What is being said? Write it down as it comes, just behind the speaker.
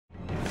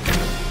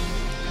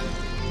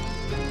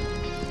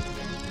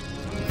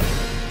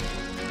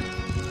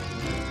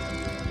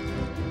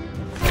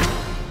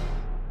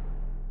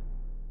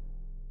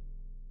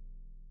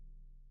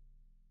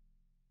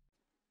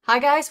Hi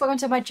guys, welcome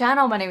to my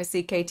channel. My name is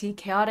CKT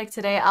Chaotic.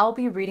 Today I'll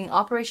be reading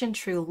Operation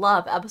True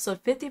Love,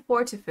 episode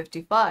 54 to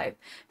 55.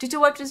 Due to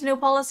Webtoon's new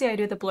policy, I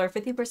do the blur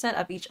 50%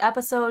 of each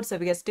episode, so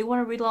if you guys do want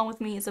to read along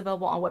with me, it's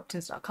available on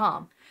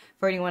webtoons.com.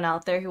 For anyone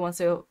out there who wants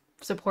to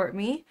support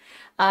me,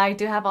 I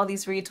do have all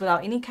these reads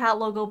without any cat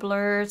logo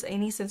blurs,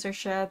 any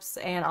censorships,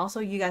 and also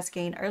you guys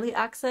gain early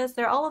access.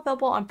 They're all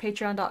available on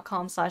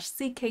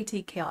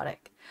patreon.com/CKTchaotic.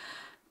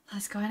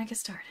 Let's go ahead and get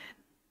started.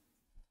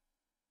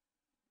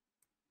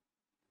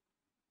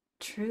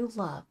 True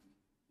love.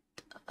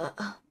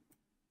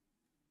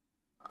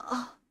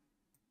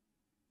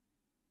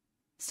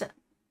 So,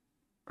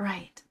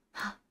 right.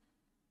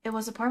 It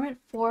was apartment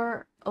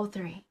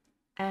 403,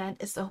 and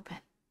it's open.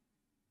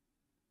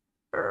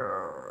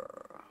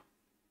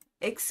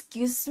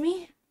 Excuse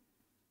me?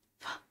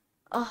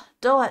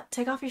 Doa,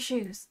 take off your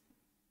shoes.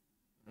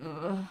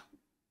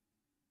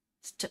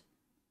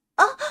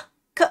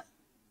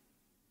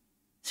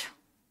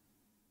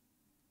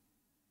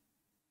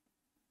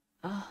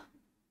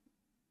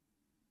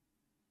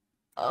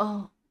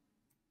 Oh.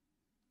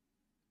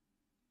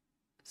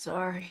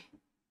 Sorry.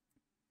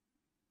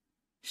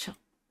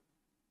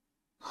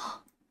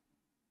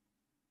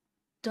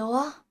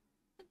 Doa?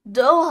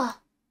 Doa!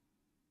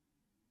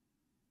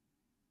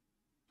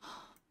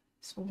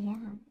 It's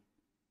warm.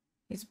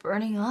 He's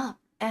burning up,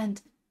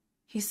 and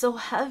he's so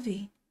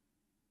heavy.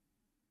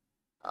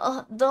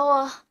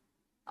 Doa.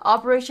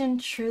 Operation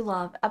True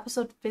Love,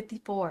 episode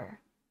 54.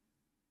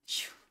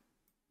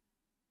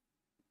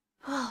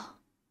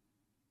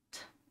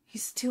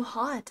 He's too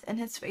hot, and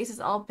his face is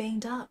all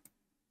banged up.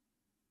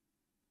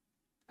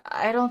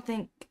 I don't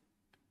think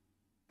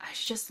I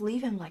should just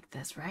leave him like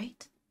this,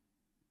 right?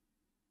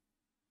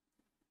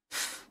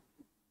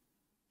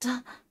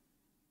 Duh.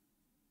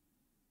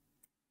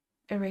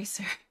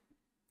 Eraser.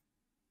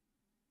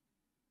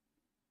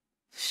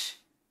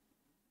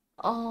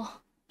 Oh,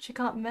 she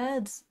got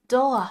meds.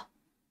 Doa.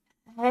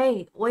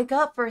 Hey, wake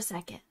up for a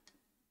second.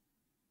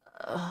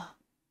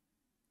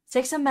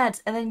 Take some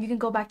meds, and then you can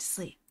go back to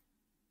sleep.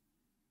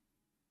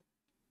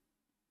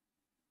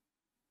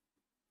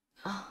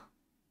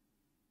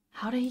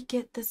 How did he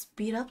get this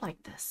beat up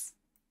like this?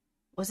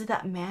 Was it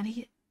that man?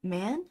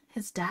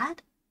 His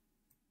dad?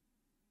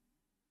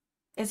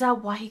 Is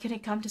that why he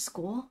couldn't come to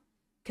school?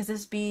 Could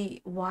this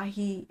be why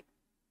he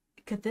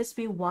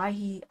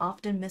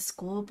often missed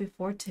school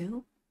before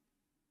too?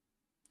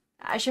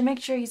 I should make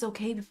sure he's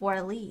okay before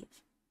I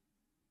leave.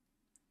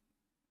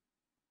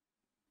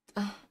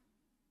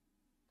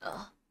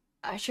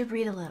 I should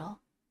read a little.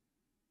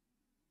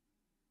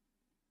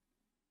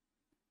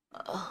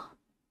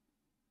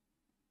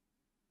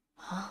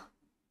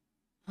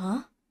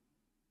 Huh?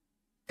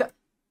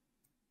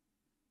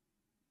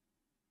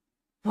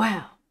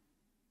 Wow.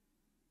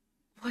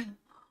 What?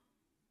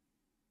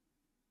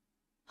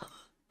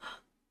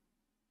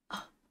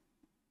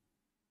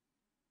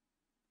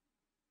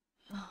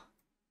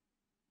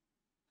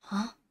 Huh?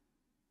 Huh?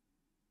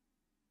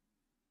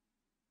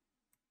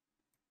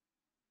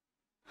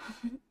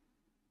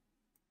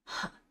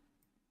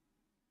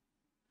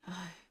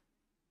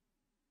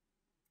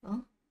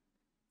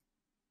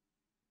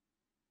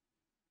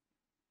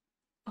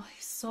 Oh,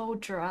 he's so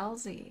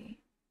drowsy.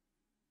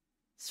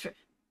 So,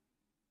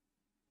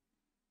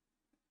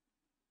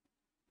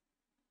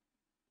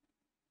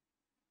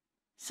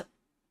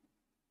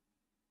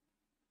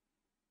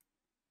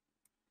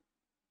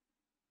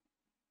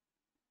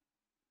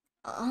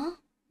 oh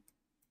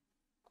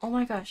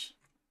my gosh.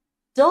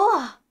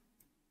 Doa!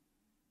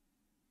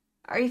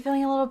 Are you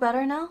feeling a little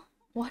better now?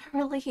 What a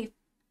relief.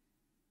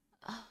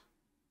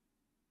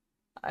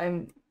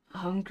 I'm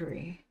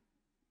hungry.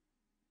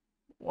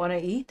 Wanna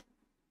eat?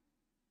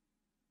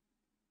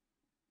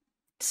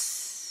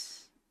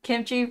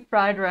 Kimchi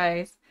fried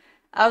rice.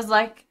 I was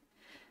like,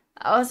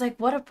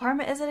 what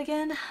apartment is it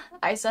again?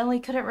 I suddenly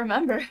couldn't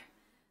remember.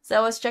 So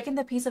I was checking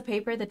the piece of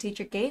paper the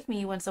teacher gave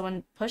me when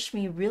someone pushed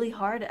me really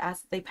hard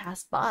as they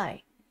passed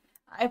by.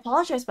 I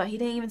apologized, but he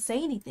didn't even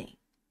say anything.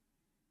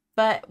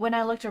 But when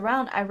I looked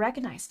around, I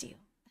recognized you.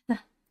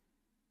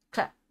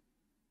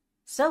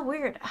 So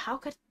weird. How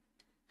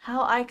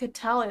I could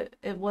tell it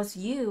was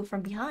you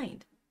from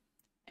behind.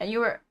 And you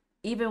were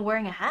even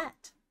wearing a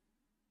hat.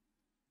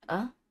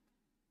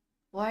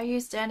 Why are you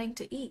standing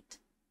to eat?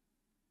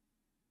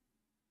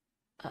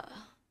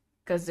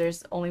 'Cause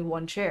there's only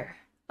one chair.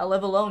 I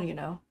live alone, you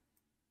know.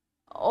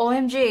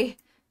 OMG,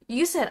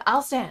 you said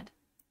I'll stand.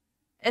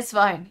 It's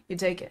fine, you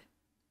take it.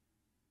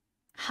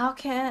 How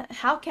can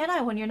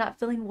I when you're not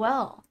feeling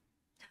well?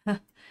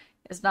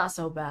 It's not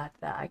so bad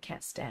that I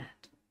can't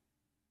stand.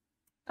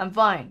 I'm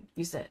fine,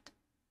 you said.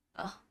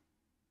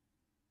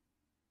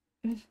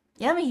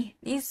 Yummy,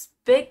 these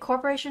big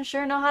corporations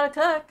sure know how to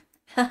cook.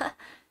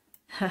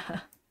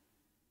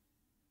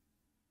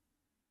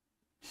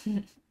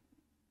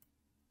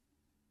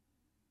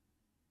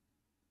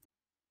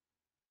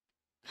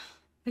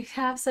 We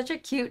have such a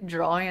cute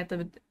drawing at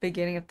the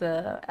beginning of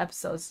the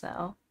episodes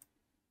now.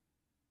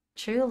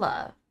 True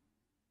love.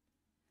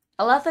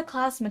 I left the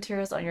class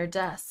materials on your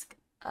desk.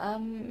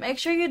 Make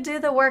sure you do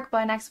the work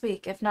by next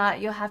week. If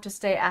not, you'll have to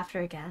stay after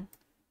again.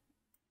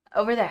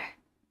 Over there.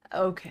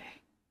 Okay.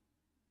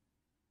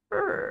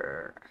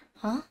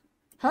 Huh?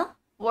 Huh?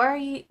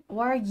 Why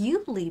are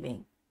you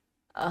leaving?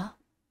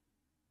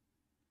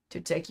 To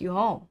take you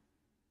home.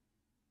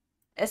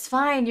 It's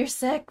fine, you're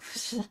sick.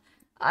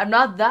 I'm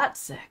not that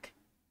sick.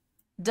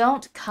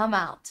 Don't come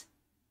out.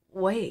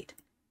 Wait.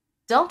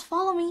 Don't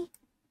follow me.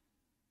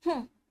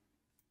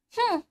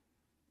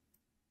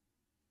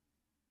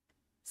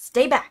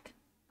 Stay back.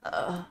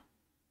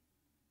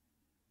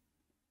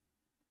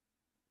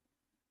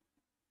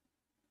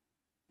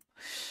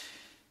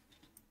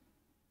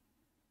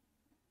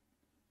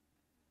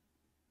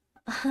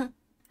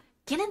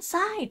 Get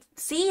inside.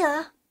 See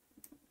ya.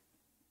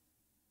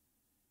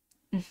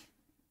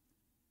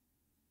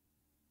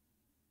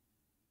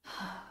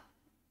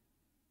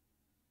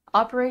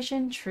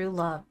 Operation True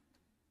Love,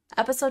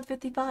 episode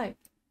 55.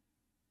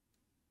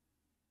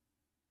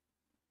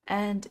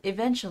 And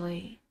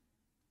eventually,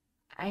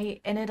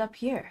 I ended up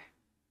here.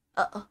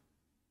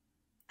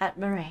 At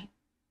Meringue.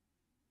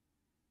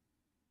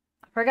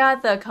 I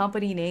forgot the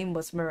company name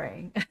was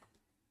Meringue.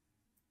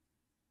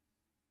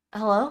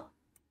 Hello?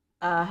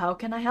 How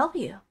can I help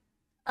you?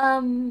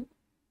 I'd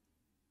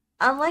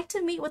like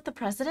to meet with the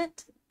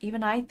president.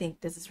 Even I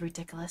think this is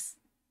ridiculous.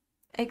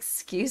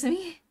 Excuse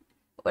me?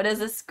 What is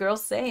this girl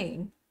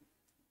saying?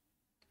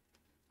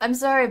 I'm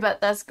sorry,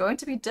 but that's going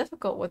to be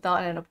difficult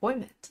without an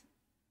appointment.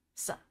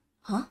 So,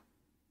 huh?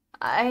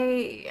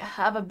 I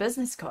have a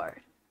business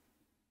card.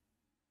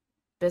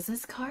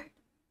 Business card?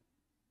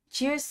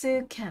 Choo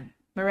Kim,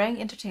 Meringue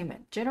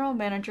Entertainment, General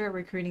Manager,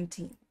 Recruiting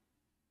Team.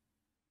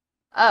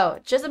 Oh,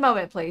 just a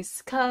moment,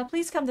 please.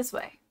 Please come this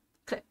way.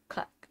 Click,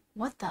 clack.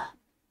 What the?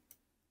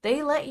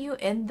 They let you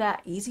in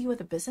that easy with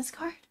a business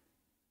card?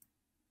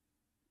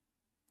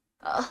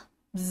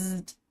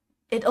 Bzzzt.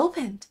 It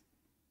opened.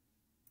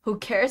 Who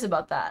cares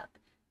about that?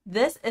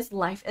 This is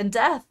life and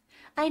death.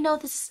 I know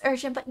this is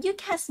urgent, but you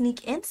can't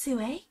sneak in,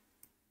 Sue.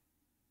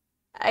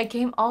 I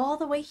came all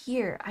the way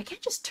here. I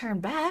can't just turn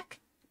back.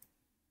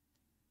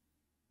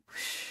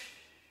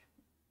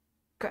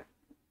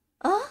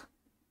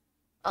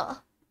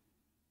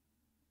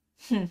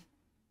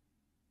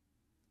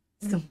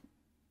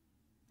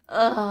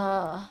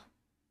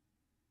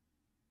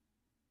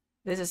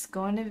 This is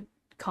going to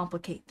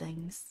complicate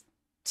things.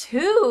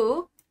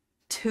 Two?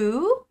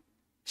 Two?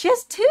 She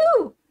has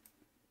two!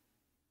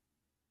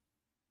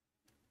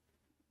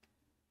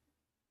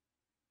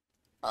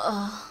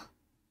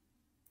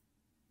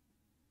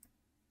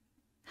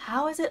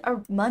 How is it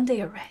a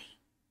Monday already?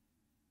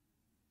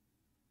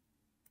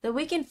 The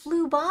weekend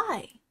flew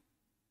by.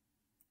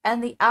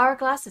 And the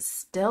hourglass is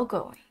still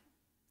going.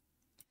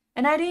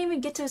 And I didn't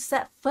even get to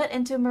set foot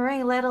into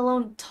Meringue, let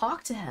alone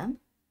talk to him.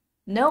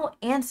 No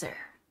answer.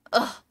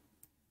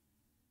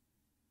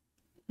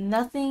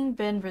 Nothing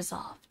been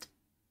resolved.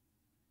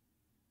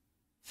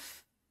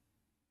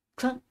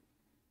 Clunk.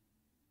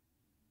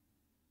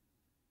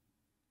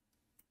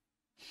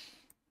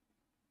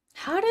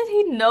 How did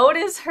he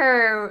notice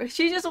her?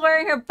 She's just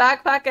wearing her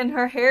backpack and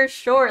her hair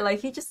short.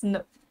 Like, he just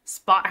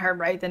spot her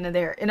right then and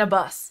there in a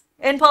bus.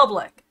 In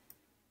public.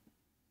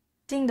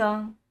 Ding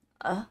dong.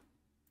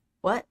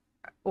 What?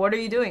 What are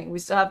you doing? We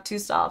still have 2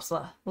 stops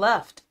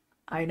left.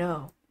 I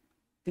know.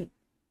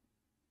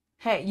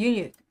 Hey,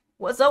 Eunhyeok,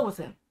 what's up with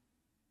him?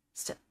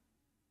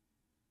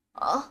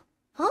 Huh?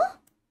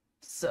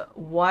 So,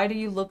 why do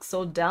you look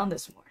so down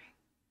this morning?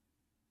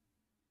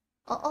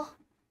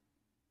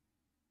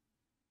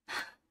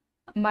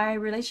 My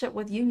relationship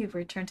with Eunhyeok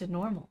returned to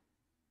normal.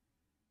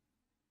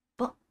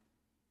 But,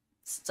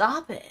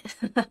 stop it.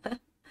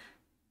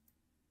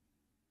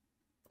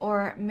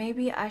 Or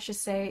maybe I should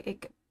say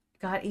it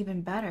got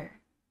even better.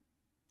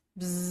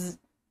 Bzzz.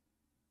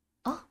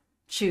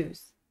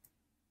 Choose.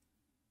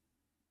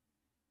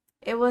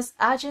 It was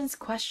Ajin's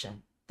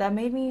question that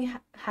made me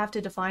have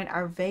to define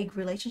our vague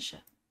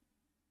relationship.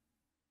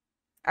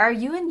 Are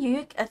you and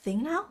Eunhyeok a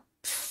thing now?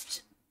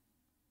 Pfft.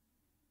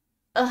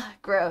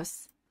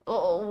 Gross.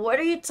 What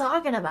are you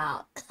talking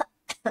about?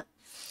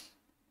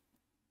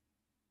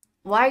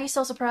 Why are you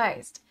so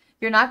surprised?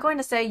 You're not going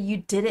to say you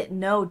didn't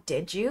know,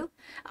 did you?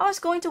 I was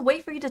going to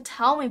wait for you to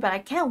tell me, but I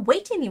can't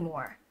wait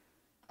anymore.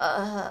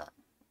 I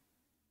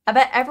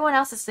bet everyone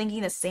else is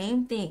thinking the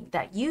same thing,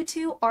 that you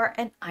two are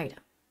an item.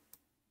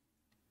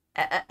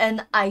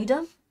 An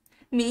item?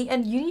 Me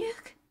and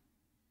Eunhyeok?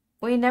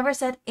 We never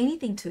said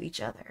anything to each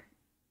other.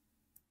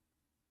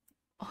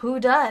 Who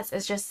does?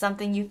 It's just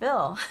something you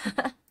feel.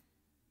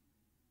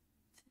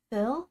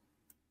 Phil?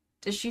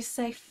 Did she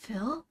say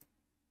Phil?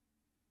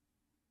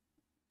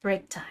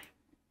 Break time.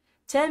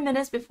 10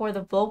 minutes before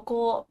the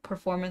vocal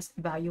performance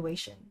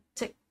evaluation.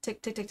 Tick,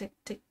 tick, tick, tick, tick,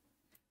 tick.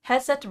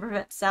 Headset to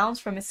prevent sounds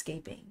from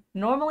escaping.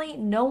 Normally,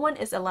 no one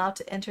is allowed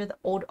to enter the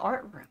old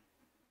art room.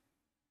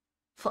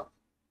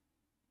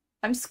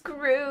 I'm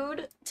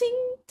screwed.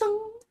 Ting,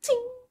 tong,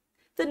 ting.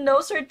 The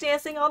notes are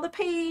dancing on the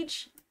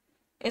page.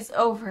 It's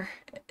over.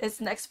 It's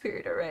next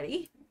period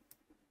already.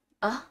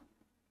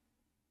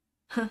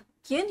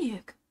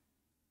 Eunhyeok.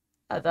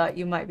 I thought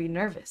you might be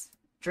nervous.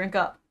 Drink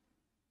up.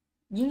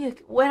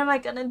 Eunhyeok, what am I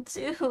gonna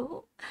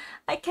do?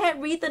 I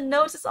can't read the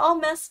notes. It's all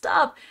messed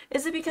up.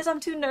 Is it because I'm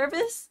too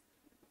nervous?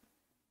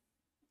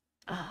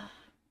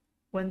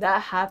 When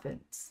that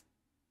happens,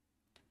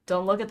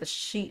 don't look at the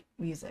sheet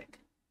music.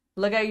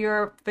 Look at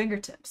your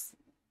fingertips.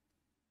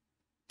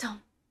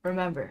 Don't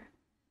remember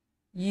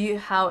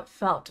how it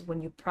felt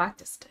when you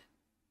practiced it.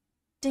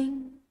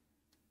 Ding.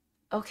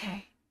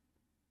 Okay.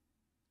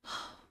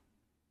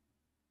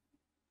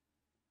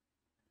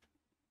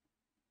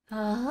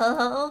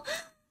 Oh,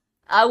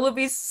 I would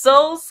be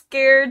so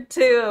scared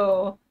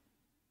too.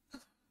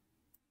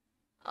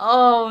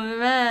 Oh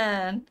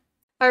man.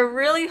 I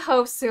really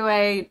hope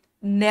Sue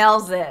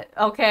nails it,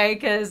 okay?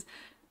 Because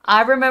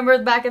I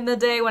remember back in the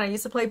day when I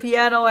used to play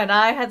piano and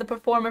I had to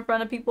perform in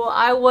front of people,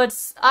 I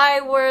was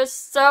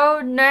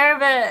so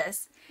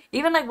nervous.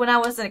 Even like when I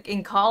was like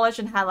in college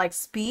and had like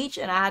speech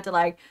and I had to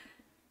like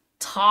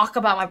talk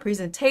about my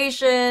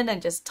presentation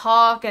and just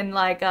talk and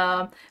like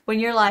when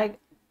you're like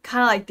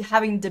kind of like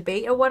having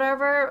debate or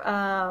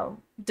whatever,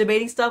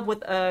 debating stuff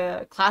with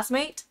a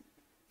classmate,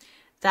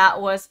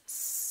 that was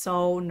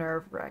so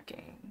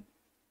nerve-wracking.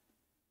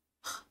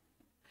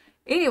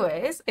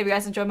 Anyways, if you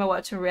guys enjoyed my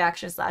Webtoon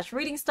reaction /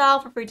 reading style,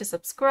 feel free to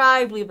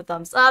subscribe, leave a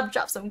thumbs up,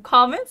 drop some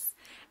comments,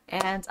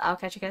 and I'll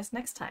catch you guys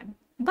next time.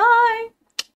 Bye!